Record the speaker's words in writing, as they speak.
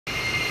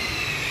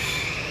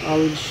I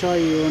will show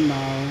you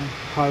now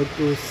how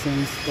to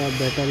change the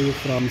battery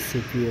from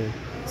CPU.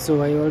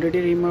 So I already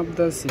removed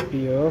the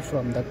CPU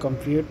from the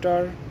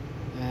computer,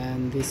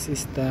 and this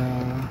is the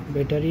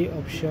battery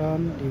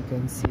option you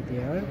can see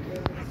there.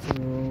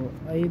 So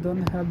I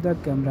don't have the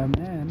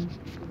cameraman,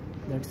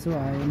 that's why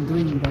I am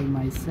doing by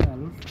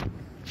myself.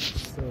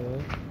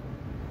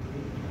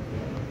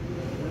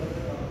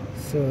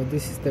 So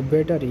this is the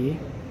battery.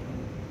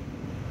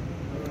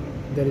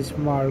 There is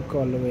mark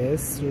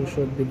always, you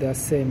should be the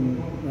same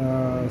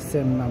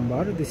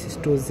number. This is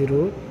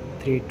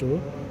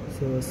 2032.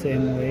 So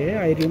same way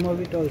I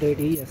removed it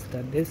already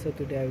yesterday, so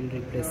today I will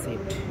replace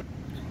it.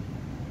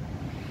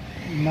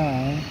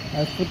 Now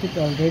I put it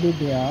already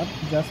there,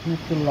 just need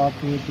to lock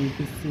it. If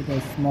you see the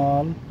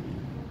small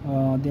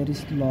there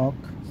is lock,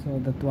 so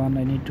that one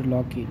I need to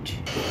lock it.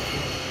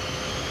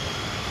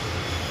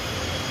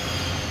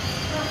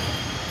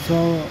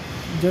 So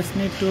just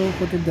need to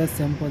put it the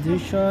same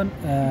position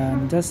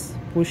and just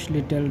push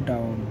little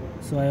down.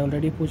 So I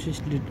already put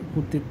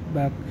it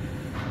back,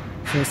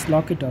 so it's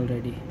lock it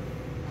already.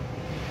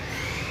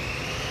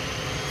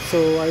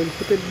 So I will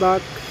put it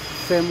back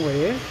same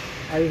way.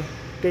 I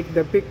take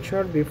the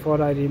picture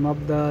before I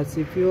remove the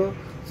CPU,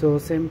 so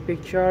same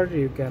picture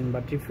you can,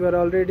 but if you are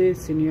already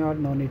senior,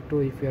 no need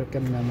to. If you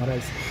can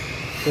memorize,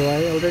 so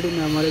I already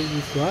memorized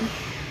this one.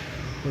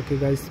 Okay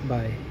guys,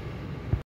 bye.